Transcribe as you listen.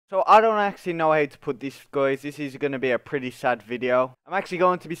So I don't actually know how to put this, guys. This is going to be a pretty sad video. I'm actually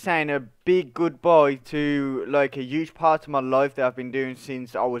going to be saying a big goodbye to like a huge part of my life that I've been doing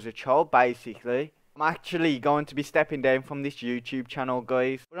since I was a child, basically. I'm actually going to be stepping down from this YouTube channel,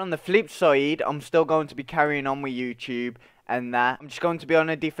 guys. But on the flip side, I'm still going to be carrying on with YouTube and that. I'm just going to be on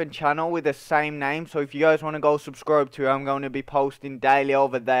a different channel with the same name. So if you guys want to go subscribe to it, I'm going to be posting daily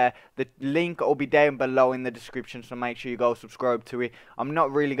over there. The link will be down below in the description, so make sure you go subscribe to it. I'm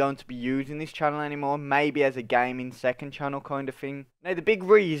not really going to be using this channel anymore. Maybe as a gaming second channel kind of thing. Now, the big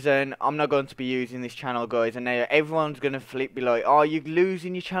reason I'm not going to be using this channel, guys, and now everyone's going to flip be like, oh, you're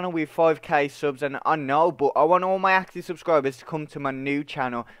losing your channel with 5k subs, and I know, but I want all my active subscribers to come to my new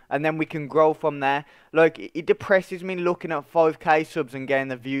channel, and then we can grow from there. Like, it depresses me looking at 5k subs and getting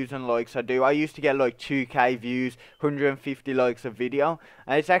the views and likes I do. I used to get like 2k views, 150 likes a video,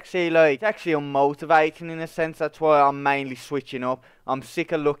 and it's actually unmotivating in a sense. That's why I'm mainly switching up. I'm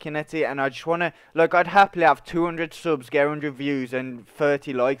sick of looking at it, and I just want to, like, I'd happily have 200 subs, get 100 views and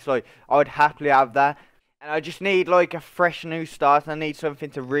 30 likes. Like, I'd happily have that. And I just need like a fresh new start. I need something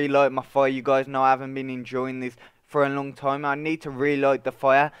to relight my fire. You guys know I haven't been enjoying this for a long time. I need to relight the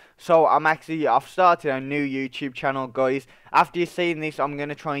fire. So I've started a new YouTube channel, guys. After you've seen this, I'm going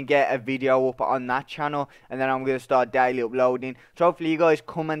to try and get a video up on that channel, and then I'm going to start daily uploading. So hopefully you guys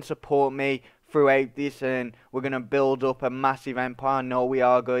come and support me throughout this, and we're going to build up a massive empire. I know we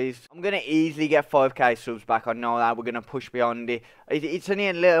are, guys. I'm going to easily get 5k subs back. I know that. We're going to push beyond it. It's only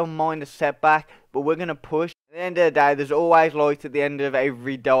a little minor setback, but we're going to push. At the end of the day, there's always light at the end of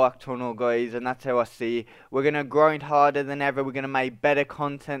every dark tunnel, guys, and that's how I see it. We're going to grind harder than ever. We're going to make better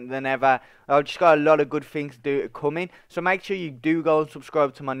content than ever. I've just got a lot of good things coming, so make sure you do go and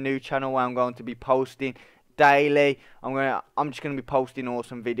subscribe to my new channel where I'm going to be posting daily. I'm just gonna be posting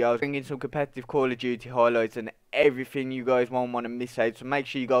awesome videos, bringing some competitive Call of Duty highlights and everything you guys won't want to miss out. So make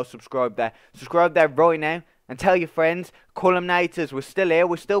sure you go subscribe there. Subscribe there right now and tell your friends. CuLLuM'S, we're still here.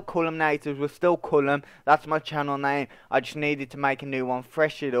 We're still CuLLuM'S. We're still CuLLuM. That's my channel name. I just needed to make a new one,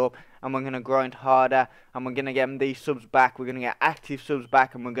 fresh it up, and we're gonna grind harder, and we're gonna get these subs back. We're gonna get active subs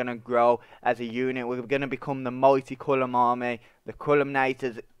back, and we're gonna grow as a unit. We're gonna become the mighty CuLLuM army. The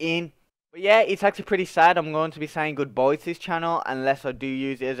CuLLuM'S in. But yeah, it's actually pretty sad. I'm going to be saying goodbye to this channel unless I do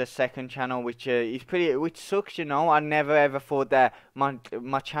use it as a second channel, which sucks, you know. I never ever thought that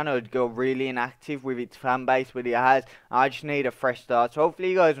my channel would go really inactive with its fan base, but it has. I just need a fresh start. So hopefully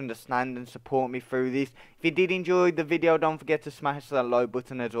you guys understand and support me through this. If you did enjoy the video, don't forget to smash that like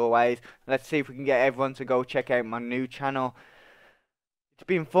button as always. Let's see if we can get everyone to go check out my new channel. It's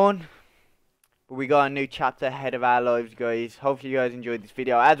been fun. But we got a new chapter ahead of our lives, guys. Hopefully you guys enjoyed this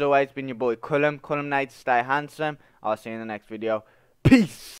video. As always, it's been your boy CuLLuM. CuLLuM'S, stay handsome. I'll see you in the next video. Peace!